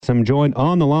I'm joined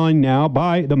on the line now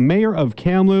by the mayor of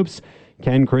Kamloops,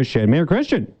 Ken Christian. Mayor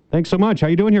Christian, thanks so much. How are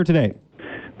you doing here today?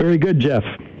 Very good, Jeff.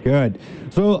 Good.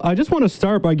 So I just want to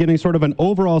start by getting sort of an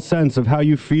overall sense of how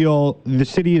you feel the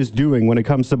city is doing when it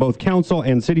comes to both council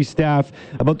and city staff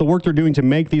about the work they're doing to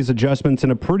make these adjustments in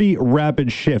a pretty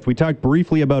rapid shift. We talked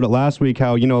briefly about it last week,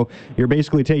 how, you're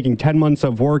basically taking 10 months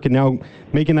of work and now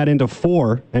making that into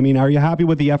 4. I mean, are you happy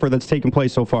with the effort that's taken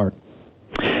place so far?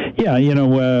 Yeah,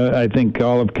 I think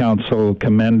all of council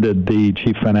commended the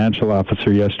chief financial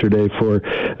officer yesterday for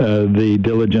the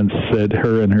diligence that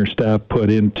her and her staff put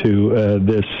into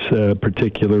this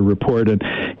particular report. And,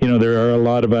 there are a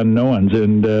lot of unknowns,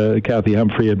 and Kathy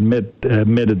Humphrey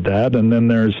admitted that. And then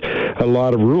there's a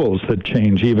lot of rules that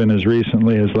change, even as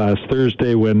recently as last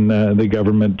Thursday when the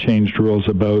government changed rules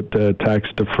about tax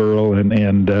deferral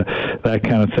and that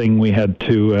kind of thing. We had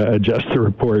to adjust the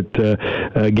report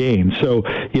again. So,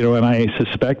 and I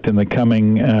suspect in the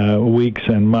coming weeks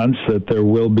and months that there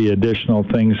will be additional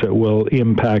things that will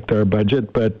impact our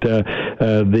budget, but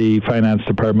the finance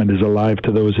department is alive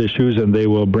to those issues, and they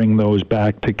will bring those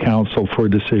back to council for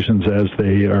decisions as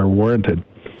they are warranted.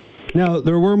 Now,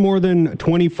 there were more than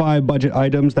 25 budget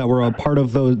items that were a part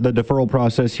of the deferral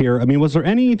process here. I mean, was there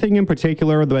anything in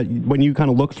particular that when you kind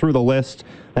of looked through the list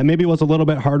that maybe was a little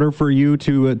bit harder for you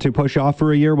to push off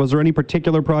for a year? Was there any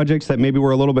particular projects that maybe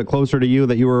were a little bit closer to you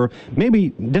that you were maybe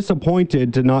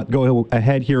disappointed to not go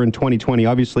ahead here in 2020?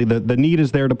 Obviously, the need is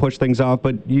there to push things off,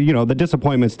 but, the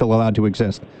disappointment's still allowed to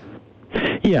exist.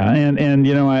 Yeah, and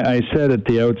I said at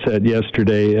the outset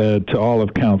yesterday to all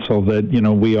of council that,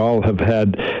 we all have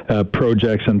had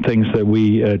projects and things that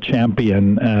we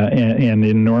champion, and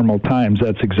in normal times,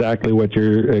 that's exactly what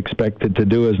you're expected to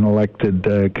do as an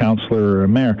elected councillor or a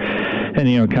mayor.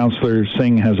 And, Councillor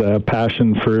Singh has a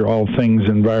passion for all things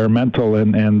environmental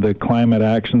and the climate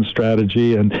action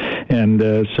strategy, and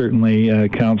certainly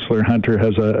Councillor Hunter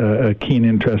has a keen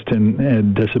interest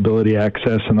in disability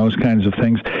access and those kinds of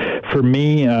things. For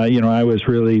me, I was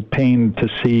really pained to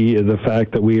see the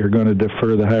fact that we are going to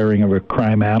defer the hiring of a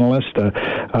crime analyst.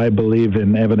 I believe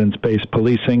in evidence-based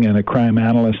policing, and a crime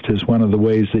analyst is one of the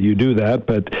ways that you do that,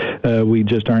 but we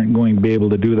just aren't going to be able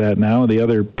to do that now. The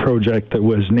other project that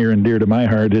was near and dear to my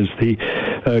heart is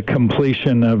the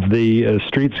completion of the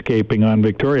streetscaping on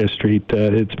Victoria Street.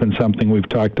 It's been something we've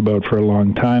talked about for a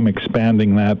long time,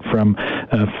 expanding that from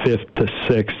 5th to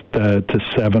 6th to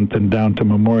 7th and down to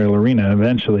Memorial Arena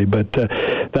eventually. But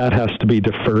that has to be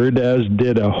deferred, as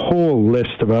did a whole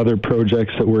list of other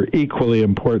projects that were equally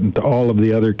important to all of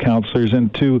the other councillors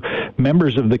and to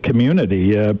members of the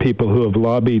community, people who have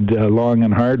lobbied long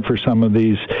and hard for some of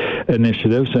these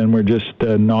initiatives, and we're just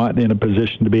not in a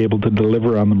position to be able to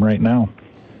deliver on them right now.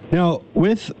 Now,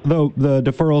 with the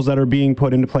deferrals that are being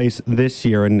put into place this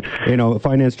year, and,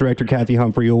 Finance Director Kathy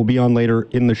Humphrey, who will be on later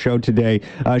in the show today,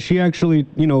 she actually,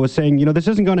 was saying, this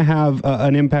isn't going to have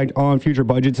an impact on future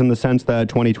budgets in the sense that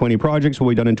 2020 projects will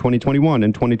be done in 2021,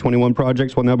 and 2021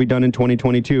 projects will now be done in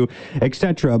 2022,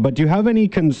 etc. But do you have any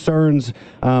concerns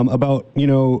about,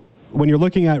 when you're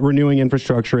looking at renewing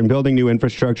infrastructure and building new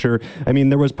infrastructure? I mean,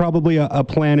 there was probably a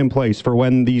plan in place for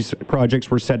when these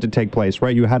projects were set to take place,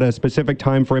 right? You had a specific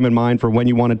time frame in mind for when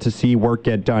you wanted to see work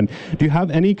get done. Do you have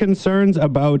any concerns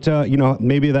about,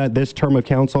 maybe that this term of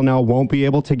council now won't be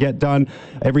able to get done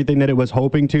everything that it was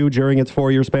hoping to during its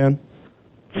 4-year span?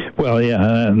 Well,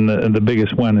 yeah, and the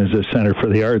biggest one is the Center for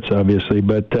the Arts, obviously.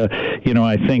 But,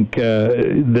 I think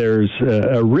there's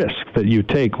a risk that you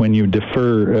take when you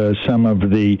defer some of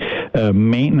the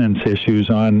maintenance issues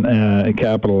on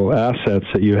capital assets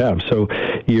that you have. So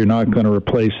you're not going to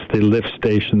replace the lift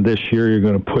station this year. You're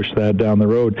going to push that down the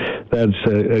road. That's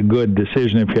a good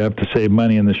decision if you have to save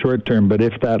money in the short term. But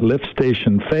if that lift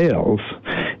station fails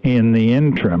in the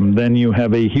interim, then you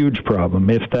have a huge problem.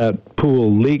 If that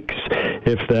pool leaks,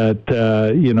 if that,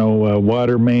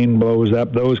 water main blows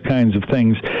up, those kinds of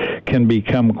things can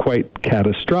become quite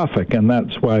catastrophic. And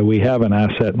that's why we have an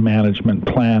asset management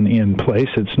plan in place.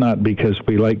 It's not because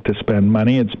we like to spend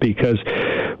money. It's because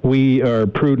we are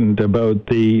prudent about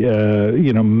the,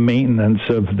 maintenance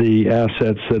of the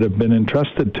assets that have been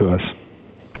entrusted to us.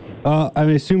 I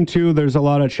assume, too, there's a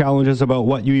lot of challenges about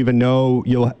what you even know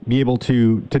you'll be able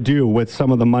to do with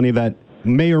some of the money that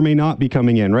may or may not be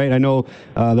coming in, right? I know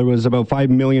there was about $5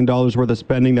 million worth of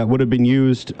spending that would have been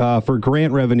used for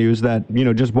grant revenues that,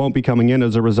 just won't be coming in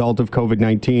as a result of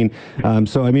COVID-19.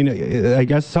 So, I mean, I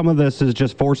guess some of this is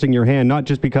just forcing your hand, not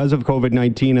just because of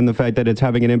COVID-19 and the fact that it's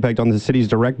having an impact on the city's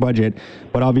direct budget,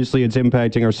 but obviously it's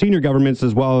impacting our senior governments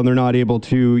as well, and they're not able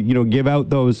to, give out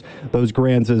those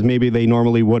grants as maybe they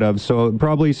normally would have. So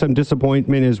probably some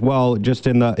disappointment as well, just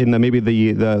in the maybe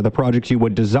the projects you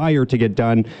would desire to get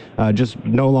done, just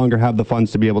no longer have the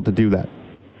funds to be able to do that.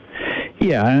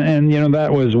 Yeah, and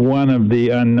that was one of the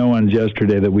unknowns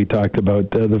yesterday that we talked about.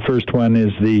 The first one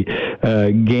is the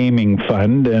gaming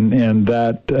fund, and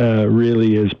that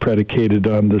really is predicated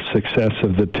on the success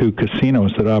of the two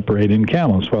casinos that operate in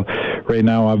Kamloops. Well, right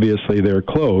now, obviously, they're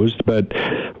closed, but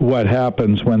what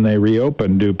happens when they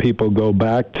reopen? Do people go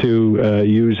back to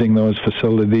using those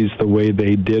facilities the way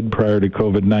they did prior to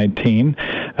COVID-19?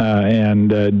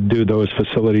 And do those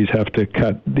facilities have to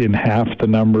cut in half the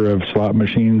number of slot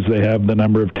machines they have, the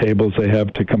number of tables they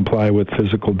have to comply with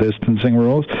physical distancing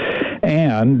rules?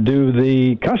 And do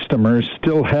the customers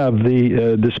still have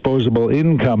the disposable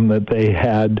income that they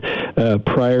had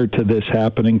prior to this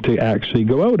happening to actually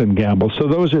go out and gamble? So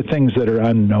those are things that are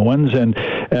unknowns, and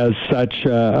as such,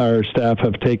 our staff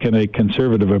have taken a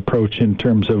conservative approach in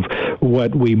terms of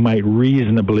what we might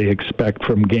reasonably expect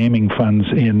from gaming funds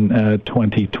in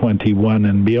 2021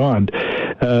 and beyond.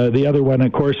 The other one,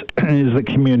 of course, is the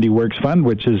Community Works Fund,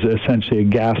 which is essentially a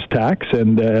gas tax.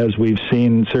 And as we've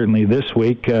seen certainly this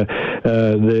week,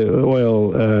 the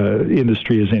oil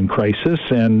industry is in crisis,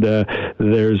 and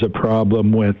there's a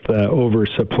problem with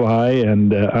oversupply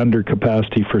and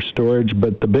undercapacity for storage.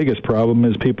 But the biggest problem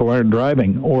is people aren't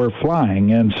driving or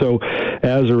flying. And so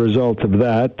as a result of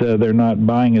that, they're not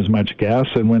buying as much gas.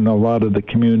 And when a lot of the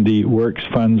Community Works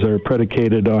funds are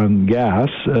predicated on gas,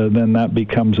 then that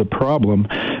becomes a problem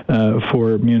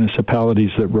for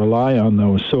municipalities that rely on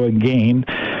those. So again,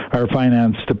 our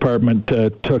finance department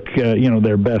took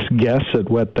their best guess at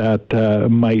what that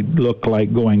might look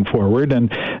like going forward,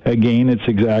 and again, it's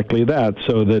exactly that,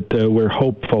 so that we're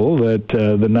hopeful that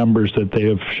the numbers that they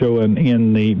have shown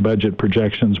in the budget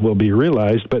projections will be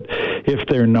realized. But if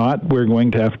they're not, we're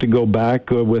going to have to go back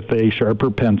with a sharper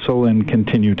pencil and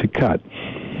continue to cut.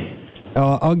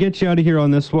 I'll get you out of here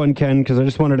on this one, Ken, because I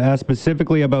just wanted to ask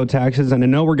specifically about taxes, and I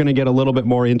know we're going to get a little bit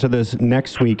more into this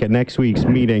next week at next week's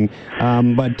meeting,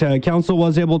 but Council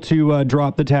was able to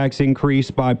drop the tax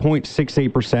increase by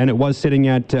 0.68%. It was sitting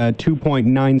at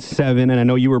 2.97%, and I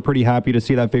know you were pretty happy to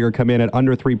see that figure come in at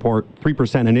under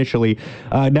 3% initially.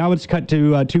 Now it's cut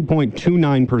to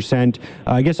 2.29%.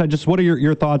 I guess what are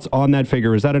your thoughts on that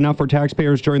figure? Is that enough for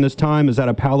taxpayers during this time? Is that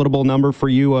a palatable number for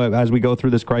you as we go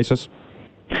through this crisis?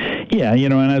 Yeah,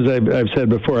 and as I've said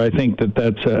before, I think that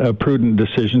that's a prudent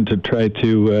decision to try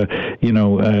to,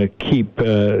 keep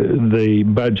the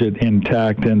budget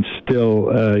intact and still,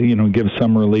 give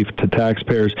some relief to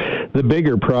taxpayers. The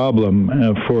bigger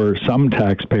problem for some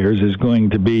taxpayers is going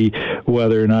to be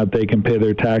whether or not they can pay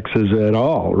their taxes at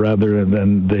all, rather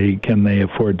than can they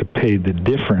afford to pay the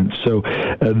difference. So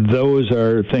those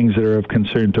are things that are of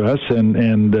concern to us.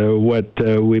 And what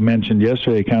we mentioned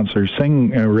yesterday, Councillor Singh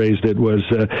raised it, was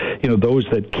those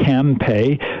that can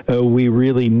pay, we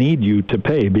really need you to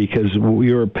pay, because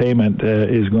your payment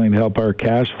is going to help our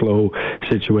cash flow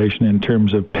situation in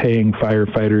terms of paying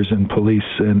firefighters and police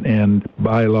and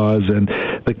bylaws and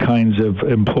the kinds of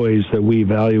employees that we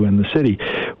value in the city.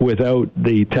 Without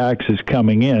the taxes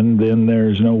coming in, then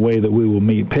there's no way that we will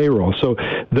meet payroll. So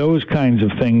those kinds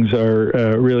of things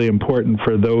are really important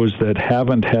for those that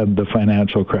haven't had the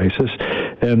financial crisis,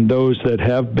 and those that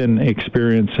have been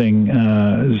experiencing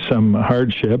some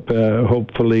hardship.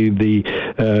 Hopefully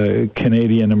the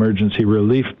Canadian Emergency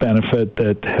Relief Benefit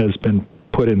that has been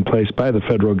put in place by the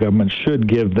federal government should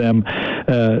give them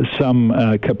some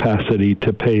capacity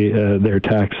to pay their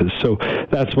taxes. So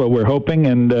that's what we're hoping,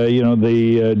 and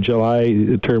the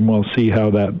July term, we'll see how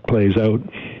that plays out.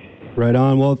 Right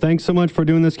on. Well, thanks so much for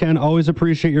doing this, Ken. Always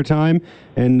appreciate your time.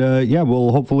 And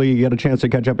we'll hopefully get a chance to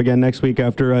catch up again next week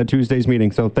after Tuesday's meeting.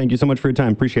 So thank you so much for your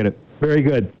time. Appreciate it. Very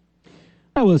good.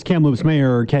 That was Kamloops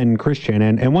Mayor Ken Christian.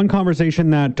 And one conversation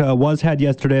that was had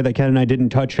yesterday that Ken and I didn't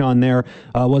touch on there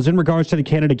was in regards to the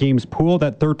Canada Games pool.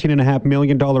 That $13.5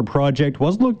 million project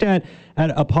was looked at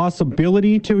a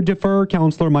possibility to defer.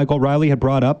 Councillor Michael O'Reilly had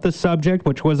brought up the subject,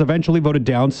 which was eventually voted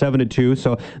down 7-2.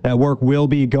 So that work will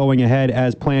be going ahead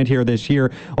as planned here this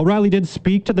year. O'Reilly did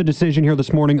speak to the decision here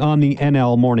this morning on the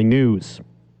NL Morning News.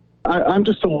 I'm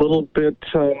just a little bit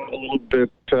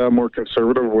more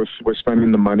conservative with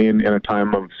spending the money in a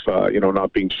time of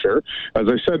not being sure. As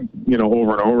I said,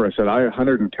 over and over, I said I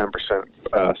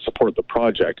 110% support the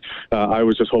project. I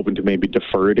was just hoping to maybe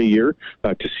defer it a year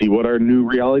to see what our new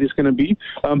reality is going to be.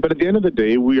 But at the end of the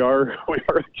day, we are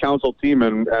a council team,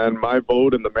 and my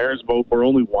vote and the mayor's vote were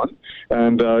only one.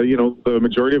 And the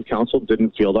majority of council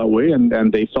didn't feel that way,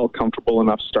 and they felt comfortable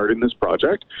enough starting this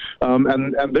project.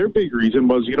 And their big reason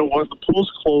was, the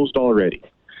pool's closed already.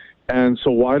 And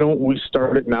so why don't we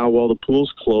start it now while the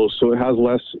pool's closed, so it has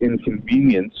less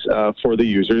inconvenience for the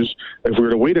users if we were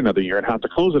to wait another year and have to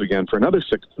close it again for another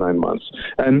 6 to 9 months.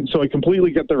 And so I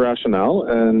completely get the rationale.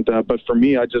 And but for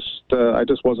me, I just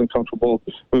wasn't comfortable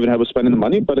moving ahead with spending the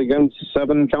money. But again,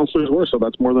 7 councillors were, so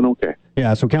that's more than okay.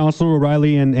 Yeah. So Councillor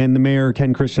O'Reilly and the mayor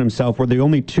Ken Christian himself were the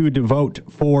only 2 to vote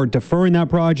for deferring that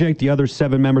project. The other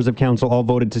 7 members of council all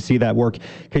voted to see that work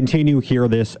continue here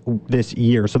this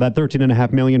year. So that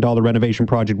 $13.5 million renovation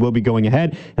project will be going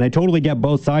ahead. And I totally get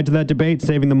both sides of that debate.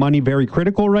 Saving the money, very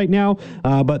critical right now.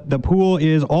 But the pool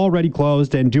is already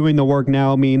closed, and doing the work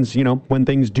now means, when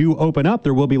things do open up,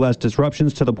 there will be less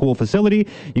disruptions to the pool facility.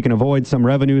 You can avoid some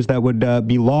revenues that would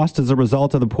be lost as a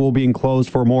result of the pool being closed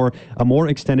for a more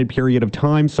extended period of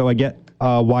time. So I get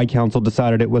why council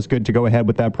decided it was good to go ahead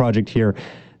with that project here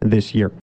this year.